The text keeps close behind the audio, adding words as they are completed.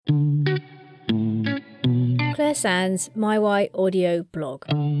Claire Sands' MyWhy audio blog.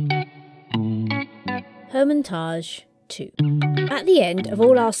 Hermontage II. At the end of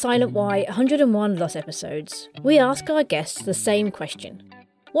all our Silent Why 101 Lost episodes, we ask our guests the same question.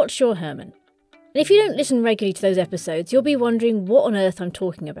 What's your Herman? And if you don't listen regularly to those episodes, you'll be wondering what on earth I'm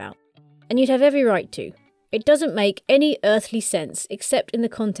talking about. And you'd have every right to. It doesn't make any earthly sense except in the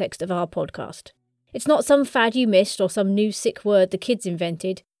context of our podcast. It's not some fad you missed or some new sick word the kids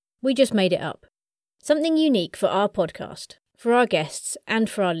invented. We just made it up. Something unique for our podcast, for our guests, and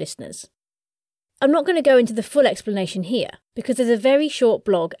for our listeners. I'm not going to go into the full explanation here, because there's a very short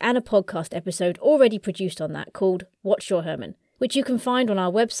blog and a podcast episode already produced on that called What's Your Herman, which you can find on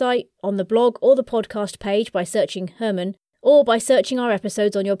our website, on the blog or the podcast page by searching Herman, or by searching our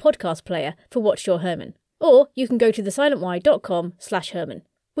episodes on your podcast player for What's Your Herman. Or you can go to thesilentwhy.com/Herman.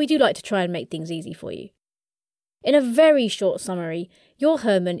 We do like to try and make things easy for you. In a very short summary, your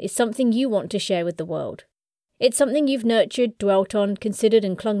Herman is something you want to share with the world. It's something you've nurtured, dwelt on, considered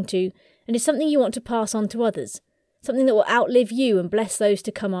and clung to, and is something you want to pass on to others. Something that will outlive you and bless those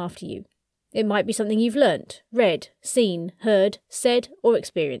to come after you. It might be something you've learnt, read, seen, heard, said or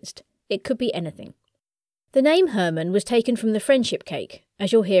experienced. It could be anything. The name Herman was taken from the friendship cake,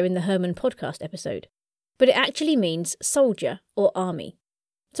 as you'll hear in the Herman podcast episode. But it actually means soldier or army.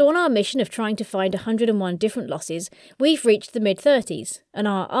 So on our mission of trying to find 101 different losses, we've reached the mid-30s, and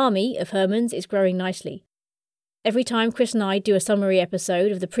our army of Hermans is growing nicely. Every time Chris and I do a summary episode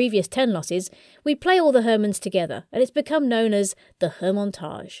of the previous 10 losses, we play all the Hermans together, and it's become known as the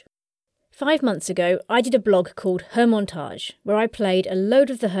Hermontage. 5 months ago, I did a blog called Hermontage, where I played a load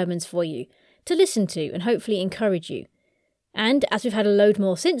of the Hermans for you, to listen to and hopefully encourage you. And as we've had a load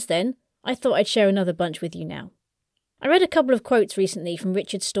more since then, I thought I'd share another bunch with you now. I read a couple of quotes recently from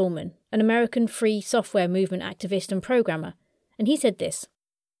Richard Stallman, an American free software movement activist and programmer, and he said this: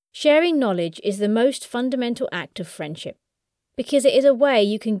 "Sharing knowledge is the most fundamental act of friendship, because it is a way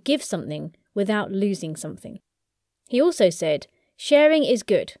you can give something without losing something." He also said, "Sharing is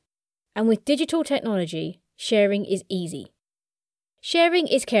good, and with digital technology, sharing is easy. Sharing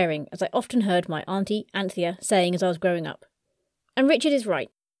is caring," as I often heard my auntie Anthea saying as I was growing up. And Richard is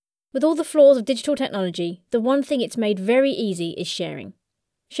right. With all the flaws of digital technology, the one thing it's made very easy is sharing.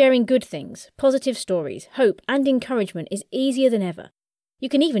 Sharing good things, positive stories, hope and encouragement is easier than ever. You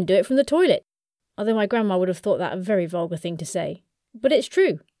can even do it from the toilet. Although my grandma would have thought that a very vulgar thing to say. But it's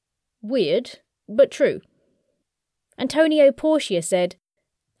true. Weird, but true. Antonio Porcia said,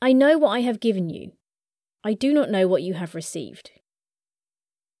 "I know what I have given you. I do not know what you have received."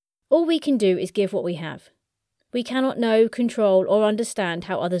 All we can do is give what we have. We cannot know, control, or understand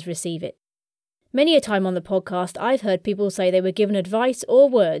how others receive it. Many a time on the podcast, I've heard people say they were given advice or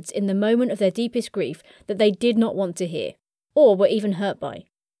words in the moment of their deepest grief that they did not want to hear, or were even hurt by,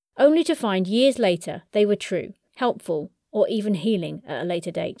 only to find years later they were true, helpful, or even healing at a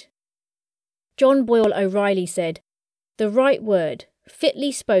later date. John Boyle O'Reilly said, "The right word,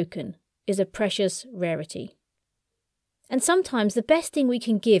 fitly spoken, is a precious rarity." And sometimes the best thing we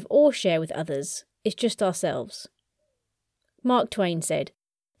can give or share with others is just ourselves. Mark Twain said,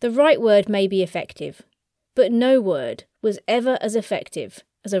 "The right word may be effective, but no word was ever as effective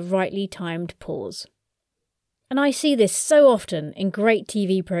as a rightly timed pause." And I see this so often in great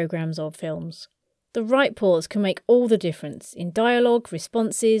TV programmes or films. The right pause can make all the difference in dialogue,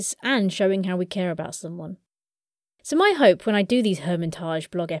 responses, and showing how we care about someone. So my hope when I do these Hermontage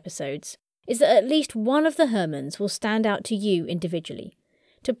blog episodes is that at least one of the Hermans will stand out to you individually,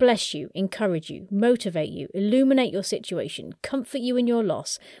 to bless you, encourage you, motivate you, illuminate your situation, comfort you in your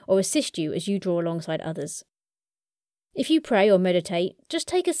loss, or assist you as you draw alongside others. If you pray or meditate, just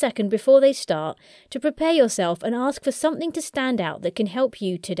take a second before they start to prepare yourself and ask for something to stand out that can help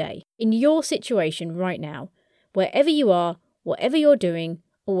you today, in your situation right now, wherever you are, whatever you're doing,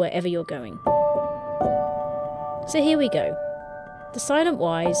 or wherever you're going. So here we go. The Silent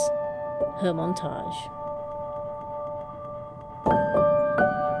Whys, Hermontage.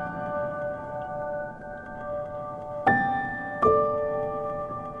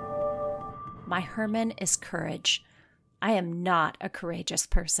 My Herman is courage. I am not a courageous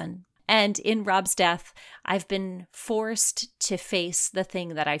person. And in Rob's death, I've been forced to face the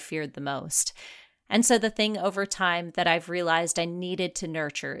thing that I feared the most. And so the thing over time that I've realized I needed to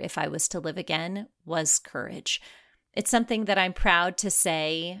nurture if I was to live again was courage. It's something that I'm proud to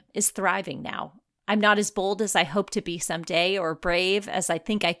say is thriving now. I'm not as bold as I hope to be someday or brave as I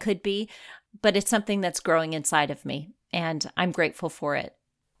think I could be, but it's something that's growing inside of me, and I'm grateful for it.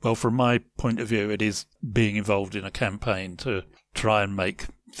 Well, from my point of view, it is being involved in a campaign to try and make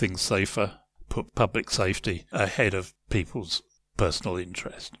things safer, put public safety ahead of people's personal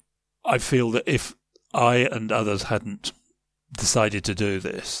interest. I feel that if I and others hadn't decided to do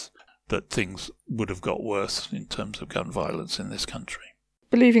this, that things would have got worse in terms of gun violence in this country.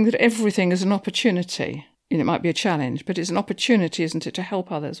 Believing that everything is an opportunity. It might be a challenge, but it's an opportunity, isn't it, to help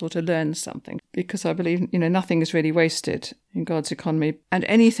others or to learn something? Because I believe, nothing is really wasted in God's economy. And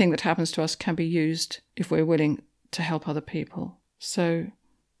anything that happens to us can be used if we're willing to help other people. So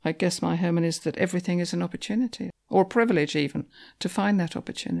I guess my Herman is that everything is an opportunity, or a privilege even, to find that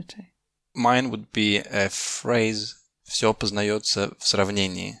opportunity. Mine would be a phrase, «Всё познается в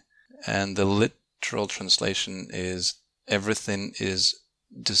сравнении». And the literal translation is, everything is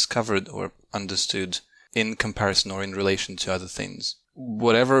discovered or understood in comparison or in relation to other things.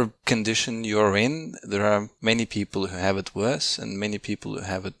 Whatever condition you're in, there are many people who have it worse and many people who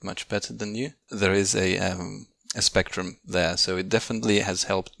have it much better than you. There is a spectrum there, so it definitely has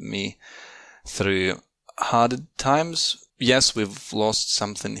helped me through harder times. Yes, we've lost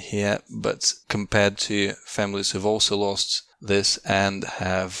something here, but compared to families who've also lost this and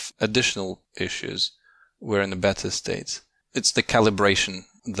have additional issues, we're in a better state. It's the calibration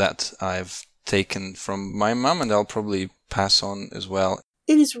that I've taken from my mum, and I'll probably pass on as well.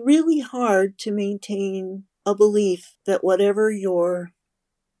 It is really hard to maintain a belief that whatever your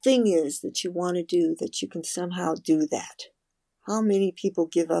thing is that you want to do, that you can somehow do that. How many people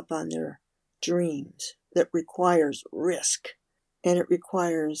give up on their dreams? That requires risk, and it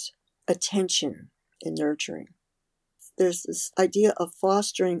requires attention and nurturing. There's this idea of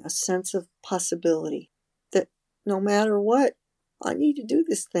fostering a sense of possibility, that no matter what, I need to do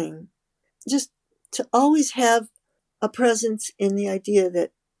this thing. Just to always have a presence in the idea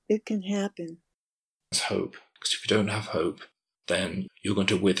that it can happen. It's hope, because if you don't have hope, then you're going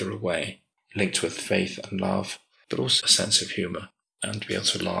to wither away, linked with faith and love, but also a sense of humour and to be able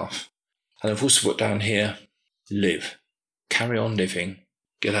to laugh. And I've also put down here, live. Carry on living,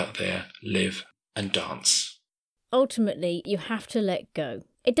 get out there, live and dance. Ultimately, you have to let go.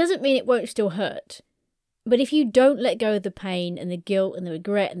 It doesn't mean it won't still hurt. But if you don't let go of the pain and the guilt and the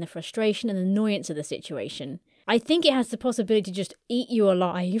regret and the frustration and the annoyance of the situation, I think it has the possibility to just eat you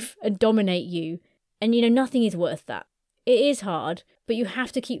alive and dominate you. And nothing is worth that. It is hard, but you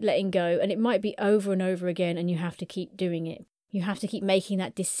have to keep letting go, and it might be over and over again, and you have to keep doing it. You have to keep making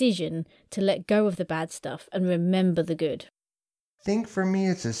that decision to let go of the bad stuff and remember the good. I think for me,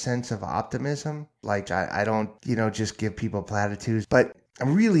 it's a sense of optimism. Like I don't, just give people platitudes, but I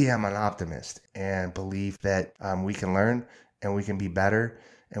really am an optimist and believe that we can learn and we can be better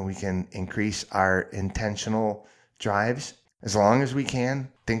and we can increase our intentional drives. As long as we can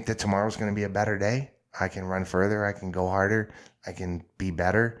think that tomorrow's going to be a better day, I can run further, I can go harder, I can be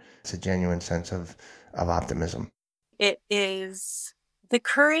better. It's a genuine sense of optimism. It is the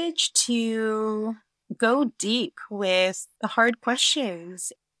courage to go deep with the hard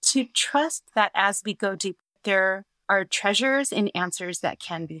questions, to trust that as we go deep, there are treasures and answers that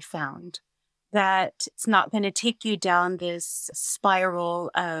can be found, that it's not going to take you down this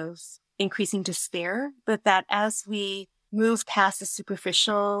spiral of increasing despair, but that as we move past the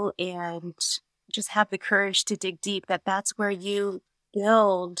superficial and just have the courage to dig deep, that's where you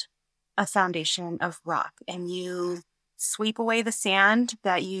build a foundation of rock and you sweep away the sand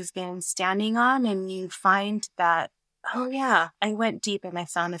that you've been standing on and you find that, oh yeah, I went deep and I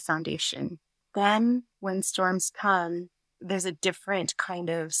found a foundation. Then when storms come, there's a different kind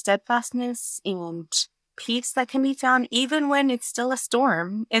of steadfastness and peace that can be found, even when it's still a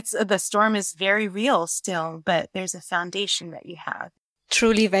storm. The storm is very real still, but there's a foundation that you have.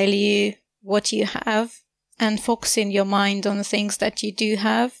 Truly value what you have and focusing your mind on the things that you do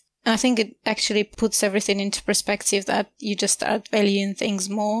have. I think it actually puts everything into perspective, that you just start valuing things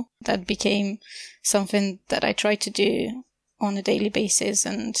more. That became something that I try to do on a daily basis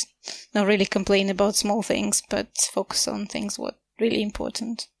and not really complain about small things, but focus on things what really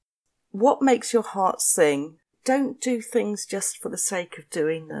important. What makes your heart sing? Don't do things just for the sake of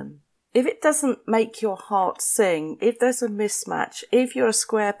doing them. If it doesn't make your heart sing, if there's a mismatch, if you're a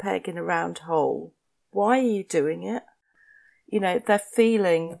square peg in a round hole, why are you doing it? They're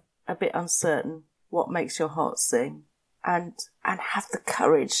feeling a bit uncertain. What makes your heart sing? And have the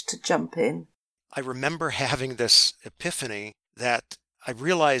courage to jump in. I remember having this epiphany that I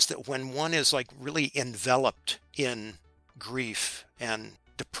realized that when one is really enveloped in grief and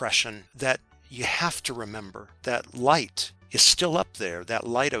depression, that you have to remember that light is still up there, that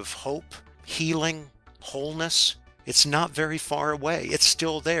light of hope, healing, wholeness. It's not very far away. It's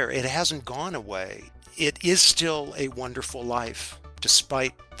still there. It hasn't gone away. It is still a wonderful life,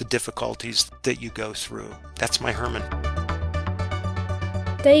 despite the difficulties that you go through. That's my Herman.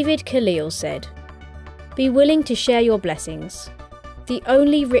 David Khalil said, "Be willing to share your blessings. The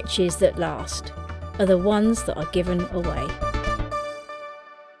only riches that last are the ones that are given away.